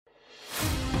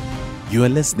You are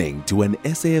listening to an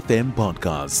SAFM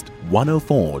podcast,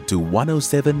 104 to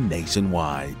 107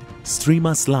 nationwide. Stream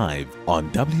us live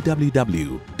on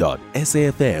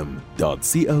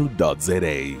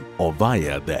www.safm.co.za or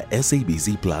via the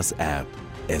SABC Plus app.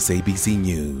 SABC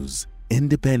News,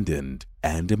 independent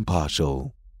and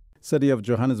impartial. City of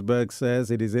Johannesburg says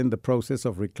it is in the process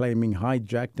of reclaiming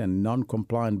hijacked and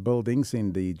non-compliant buildings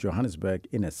in the Johannesburg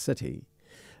inner city.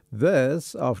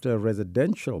 This after a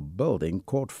residential building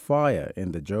caught fire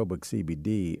in the Johannesburg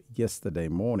CBD yesterday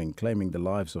morning, claiming the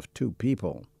lives of 2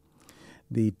 people.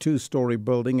 The 2-story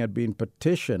building had been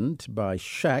partitioned by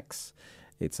shacks.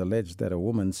 It's alleged that a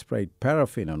woman sprayed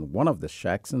paraffin on one of the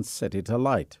shacks and set it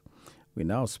alight. We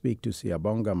now speak to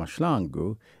Siyabonga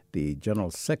Mahlangu, the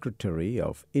General Secretary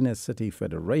of Inner City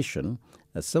Federation,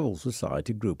 a civil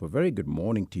society group. A very good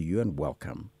morning to you and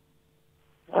welcome.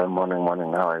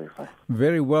 Morning. How are you?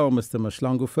 Very well, Mr.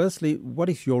 Mahlangu. Firstly, what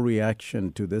is your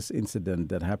reaction to this incident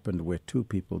that happened where 2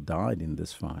 people died in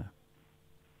this fire?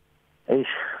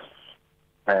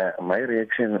 My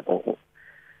reaction,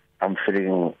 I'm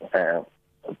feeling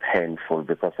painful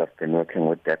because I've been working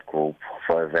with that group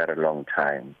for a very long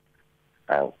time.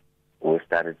 We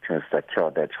started to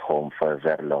secure that home for a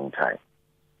very long time.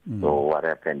 So what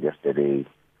happened yesterday,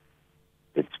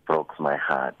 it broke my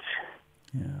heart.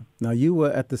 Yeah. Now, you were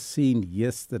at the scene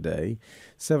yesterday.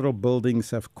 Several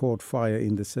buildings have caught fire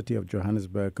in the city of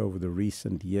Johannesburg over the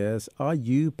recent years. Are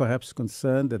you perhaps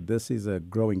concerned that this is a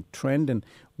growing trend? And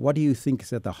what do you think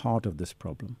is at the heart of this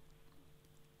problem?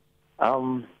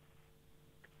 I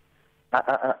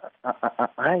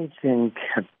think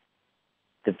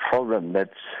the problem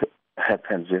that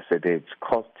happened yesterday is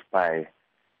caused by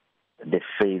the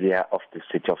failure of the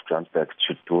city of Johannesburg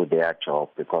to do their job,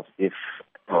 because if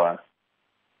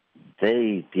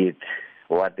they did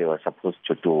what they were supposed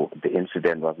to do, the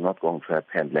incident was not going to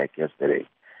happen like yesterday,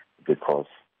 because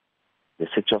the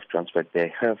city of Johannesburg, they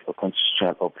have a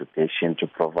constitutional obligation to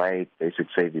provide basic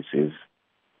services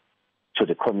to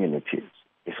the communities.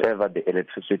 If ever the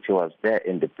electricity was there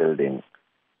in the building,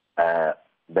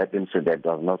 that incident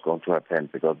was not going to happen,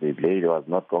 because the lady was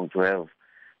not going to have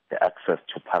the access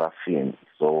to paraffin.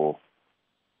 So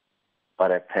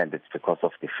what happened, it's because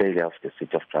of the failure of the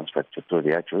city of Johannesburg to do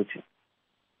their duty.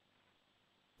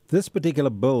 This particular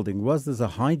building, was this a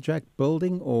hijacked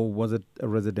building or was it a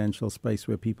residential space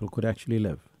where people could actually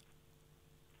live?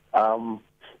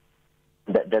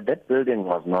 That building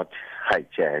was not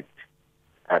hijacked,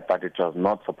 but it was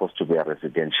not supposed to be a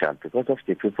residential, because of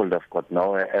the people that have got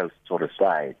nowhere else to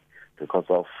reside because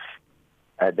of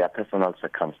their personal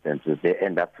circumstances. They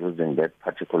end up using that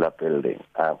particular building.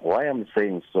 Why I'm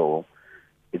saying so,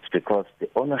 it's because the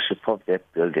ownership of that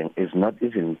building is not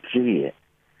even clear.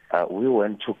 We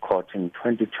went to court in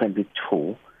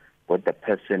 2022 with the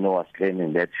person who was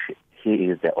claiming that he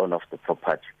is the owner of the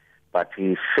property, but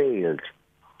he failed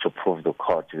to prove to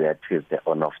court that he is the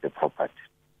owner of the property.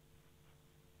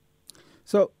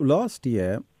 So last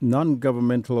year,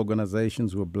 non-governmental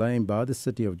organizations were blamed by the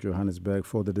city of Johannesburg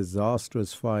for the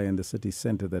disastrous fire in the city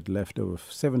centre that left over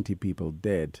 70 people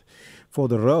dead, for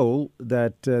the role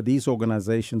that these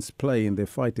organizations play in their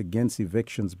fight against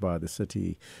evictions by the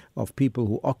city of people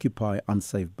who occupy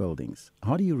unsafe buildings.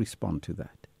 How do you respond to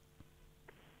that?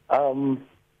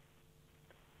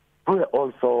 We're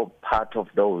also part of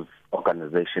those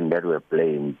organizations that were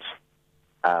blamed.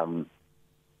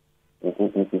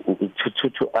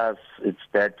 To us, it's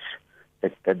that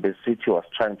the city was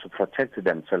trying to protect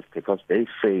themselves because they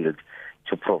failed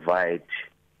to provide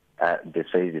the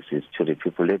services to the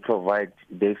people. They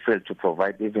failed to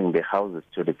provide even the houses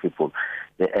to the people.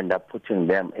 They end up putting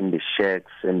them in the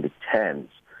shacks and the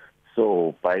tents.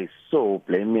 So by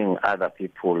blaming other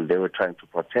people, they were trying to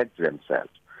protect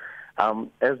themselves.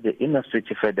 As the Inner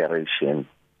City Federation,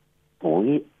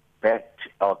 we backed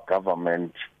our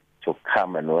government to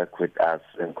come and work with us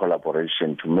in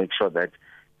collaboration to make sure that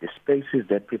the spaces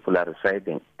that people are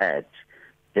residing at,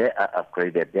 they are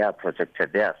upgraded, they are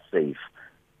protected, they are safe.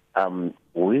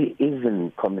 We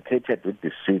even communicated with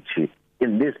the city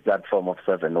in this platform of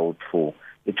 702.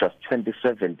 It was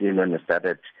 2017 when we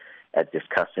started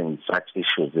discussing such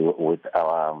issues with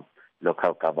our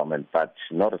local government, but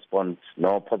no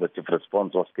positive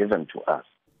response was given to us.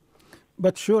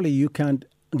 But surely you can't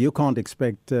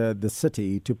expect the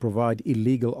city to provide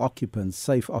illegal occupants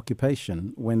safe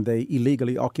occupation when they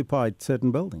illegally occupied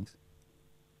certain buildings.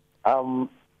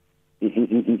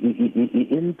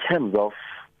 In terms of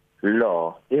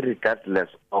law, regardless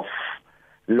of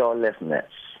lawlessness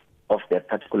of that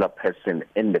particular person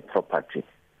in the property,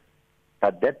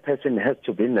 but that person has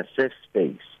to be in a safe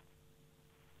space.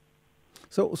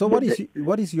 So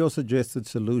what is your suggested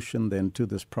solution then to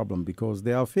this problem? Because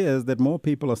there are fears that more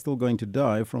people are still going to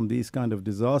die from these kind of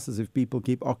disasters if people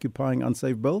keep occupying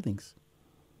unsafe buildings.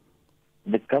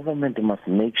 The government must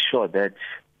make sure that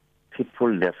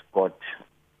people have got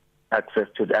access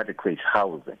to the adequate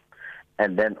housing.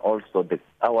 And then also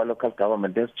our local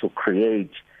government has to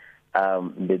create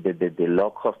the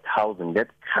low-cost housing that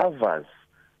covers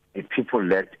the people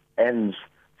that ends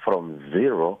from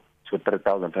 0 to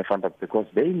 3,500, because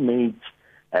they made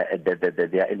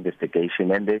their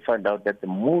investigation and they found out that the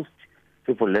most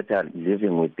people that are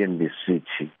living within the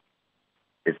city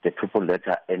is the people that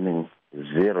are earning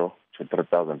 0 to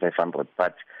 3,500.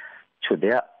 But to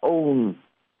their own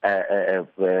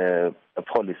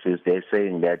policies, they're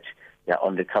saying that they're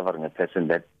only covering a person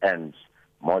that earns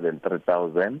more than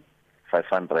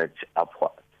 3,500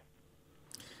 upwards.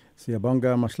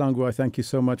 Siyabonga Mahlangu, I thank you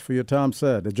so much for your time,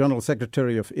 sir. The General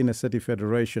Secretary of Inner City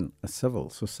Federation, a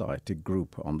civil society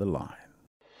group, on the line.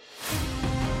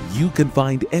 You can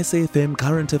find SAFM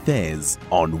Current Affairs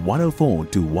on 104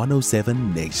 to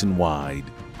 107 nationwide.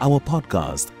 Our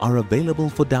podcasts are available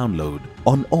for download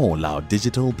on all our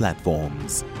digital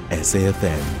platforms.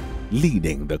 SAFM,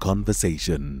 leading the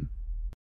conversation.